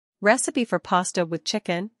Recipe for pasta with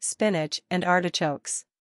chicken, spinach, and artichokes.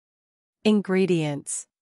 Ingredients: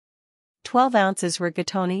 12 ounces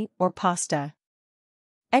rigatoni or pasta.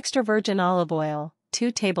 Extra virgin olive oil,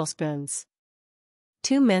 2 tablespoons.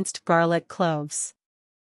 2 minced garlic cloves.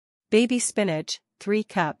 Baby spinach, 3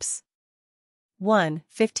 cups. 1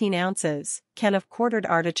 15 ounces can of quartered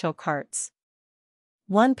artichoke hearts.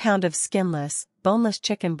 1 pound of skinless, boneless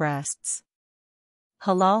chicken breasts.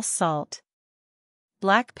 Halal salt.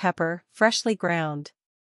 Black pepper, freshly ground.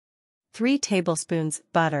 3 tablespoons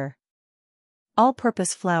butter.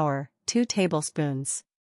 All-purpose flour, 2 tablespoons.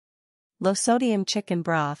 Low-sodium chicken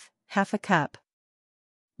broth, half a cup.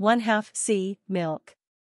 1/2 c. milk.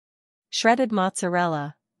 Shredded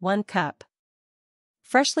mozzarella, 1 cup.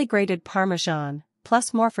 Freshly grated Parmesan,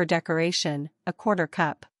 plus more for decoration, 1/4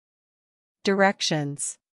 cup.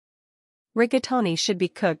 Directions: rigatoni should be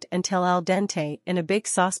cooked until al dente in a big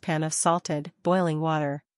saucepan of salted, boiling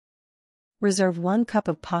water. Reserve 1 cup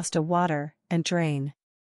of pasta water and drain.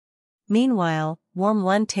 Meanwhile, warm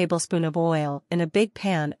 1 tablespoon of oil in a big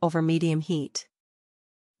pan over medium heat.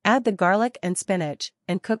 Add the garlic and spinach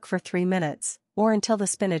and cook for 3 minutes, or until the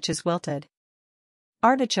spinach is wilted.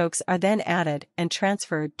 Artichokes are then added and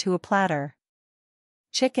transferred to a platter.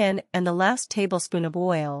 Chicken and the last tablespoon of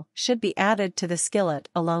oil should be added to the skillet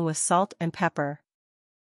along with salt and pepper.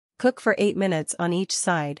 Cook for 8 minutes on each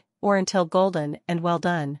side, or until golden and well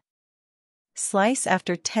done. Slice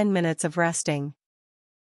after 10 minutes of resting.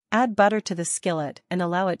 Add butter to the skillet and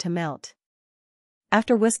allow it to melt.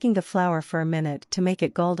 After whisking the flour for a minute to make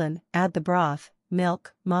it golden, add the broth,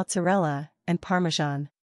 milk, mozzarella, and Parmesan.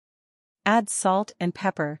 Add salt and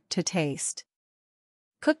pepper to taste.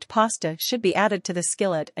 Cooked pasta should be added to the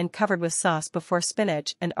skillet and covered with sauce before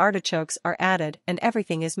spinach and artichokes are added and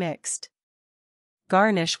everything is mixed.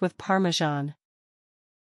 Garnish with Parmesan.